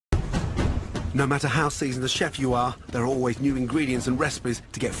No matter how seasoned a chef you are, there are always new ingredients and recipes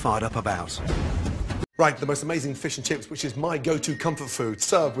to get fired up about. Right, the most amazing fish and chips, which is my go-to comfort food,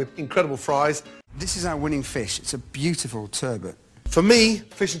 served with incredible fries. This is our winning fish. It's a beautiful turbot. For me,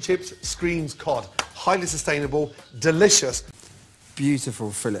 fish and chips screams cod. Highly sustainable, delicious. Beautiful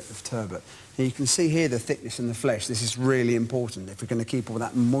fillet of turbot. And you can see here the thickness in the flesh. This is really important if we're going to keep all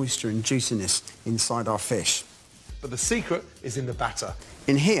that moisture and juiciness inside our fish. But the secret is in the batter.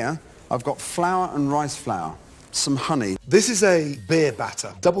 In here, I've got flour and rice flour, some honey. This is a beer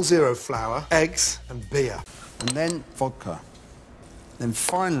batter. 00 flour, eggs and beer. And then vodka. Then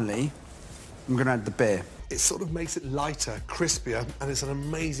finally, I'm going to add the beer. It sort of makes it lighter, crispier, and it's an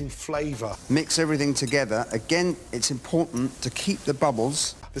amazing flavour. Mix everything together. Again, it's important to keep the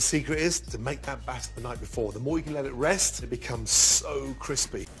bubbles. The secret is to make that batter the night before. The more you can let it rest, it becomes so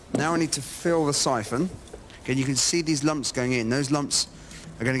crispy. Now I need to fill the siphon. Again, you can see these lumps going in. Those lumps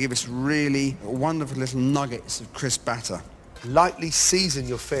are going to give us really wonderful little nuggets of crisp batter. Lightly season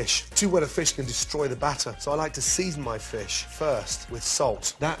your fish. Too wet a fish can destroy the batter, so I like to season my fish first with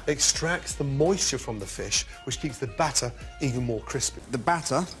salt. That extracts the moisture from the fish, which keeps the batter even more crispy. The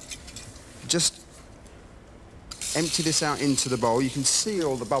batter, just empty this out into the bowl. You can see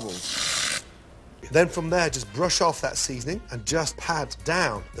all the bubbles. Then from there, just brush off that seasoning and just pat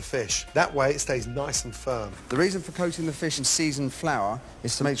down the fish. That way it stays nice and firm. The reason for coating the fish in seasoned flour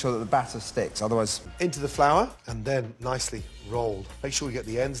is to make sure that the batter sticks, otherwise... Into the flour and then nicely rolled. Make sure you get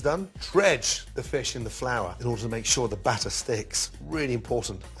the ends done. Dredge the fish in the flour in order to make sure the batter sticks. Really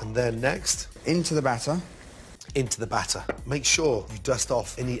important. And then next... Into the batter. Into the batter. Make sure you dust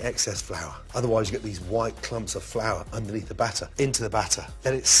off any excess flour. Otherwise you get these white clumps of flour underneath the batter. Into the batter.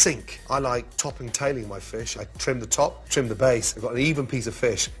 Let it sink. I like topping tailing my fish. I trim the top, trim the base. I've got an even piece of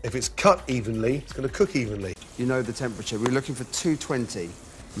fish. If it's cut evenly, it's going to cook evenly. You know the temperature. We're looking for 220.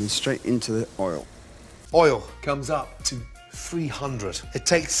 And straight into the oil. Oil comes up to 300. It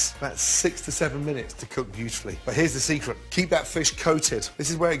takes about 6 to 7 minutes to cook beautifully. But here's the secret. Keep that fish coated. This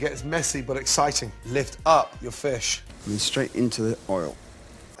is where it gets messy but exciting. Lift up your fish. And straight into the oil.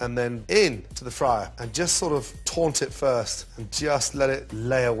 And then into the fryer. And just sort of taunt it first. And just let it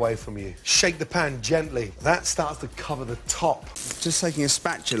lay away from you. Shake the pan gently. That starts to cover the top. Just taking a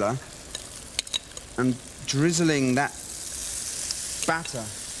spatula and drizzling that batter.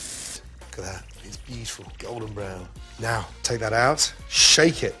 Look at that. It's beautiful. Golden brown. Now, take that out,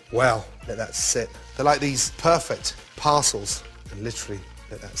 shake it well, let that sit. They're like these perfect parcels, and literally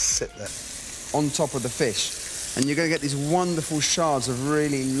let that sit there. On top of the fish, and you're going to get these wonderful shards of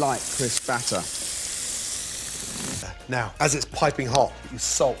really light, crisp batter. Now, as it's piping hot, you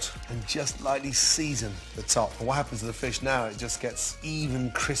salt and just lightly season the top. And what happens to the fish now, it just gets even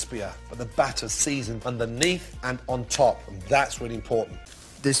crispier, but the batter's seasoned underneath and on top, and that's really important.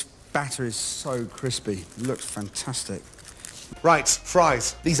 This batter is so crispy. It looks fantastic. Right,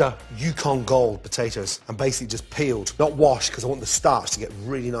 fries. These are Yukon Gold potatoes and basically just peeled, not washed, because I want the starch to get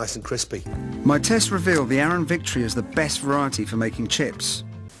really nice and crispy. My test revealed the Arran Victory is the best variety for making chips.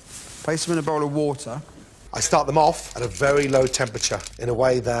 Place them in a bowl of water. I start them off at a very low temperature in a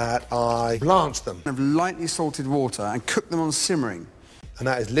way that I blanch them. Have lightly salted water and cook them on simmering. And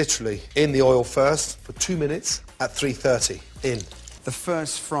that is literally in the oil first for 2 minutes at 330 in. The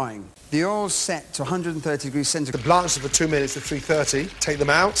first frying. The oil's set to 130 degrees centigrade. Blanch them for 2 minutes at 330. Take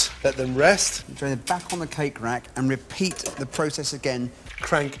them out, let them rest. Drain them back on the cake rack and repeat the process again.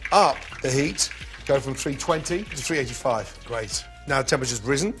 Crank up the heat. Go from 320 to 385. Great. Now the temperature's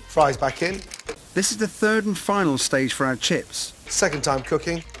risen. Fries back in. This is the third and final stage for our chips. Second time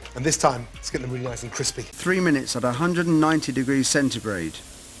cooking, and this time it's getting them really nice and crispy. 3 minutes at 190 degrees centigrade.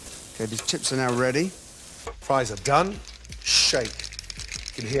 Okay, these chips are now ready. Fries are done. Shake.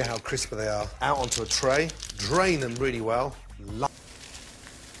 You can hear how crispy they are. Out onto a tray. Drain them really well.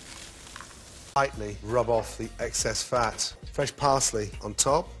 Lightly rub off the excess fat. Fresh parsley on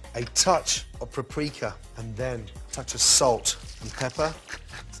top. A touch of paprika, and then a touch of salt and pepper.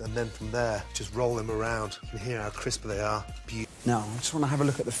 And then from there, just roll them around. You can hear how crispy they are. Now, I just want to have a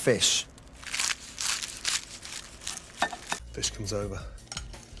look at the fish. Fish comes over.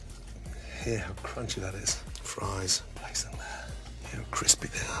 Hear how crunchy that is. Fries, place them there. Hear how crispy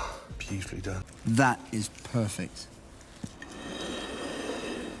they are. Beautifully done. That is perfect.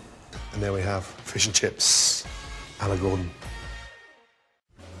 And there we have fish and chips, a la Gordon.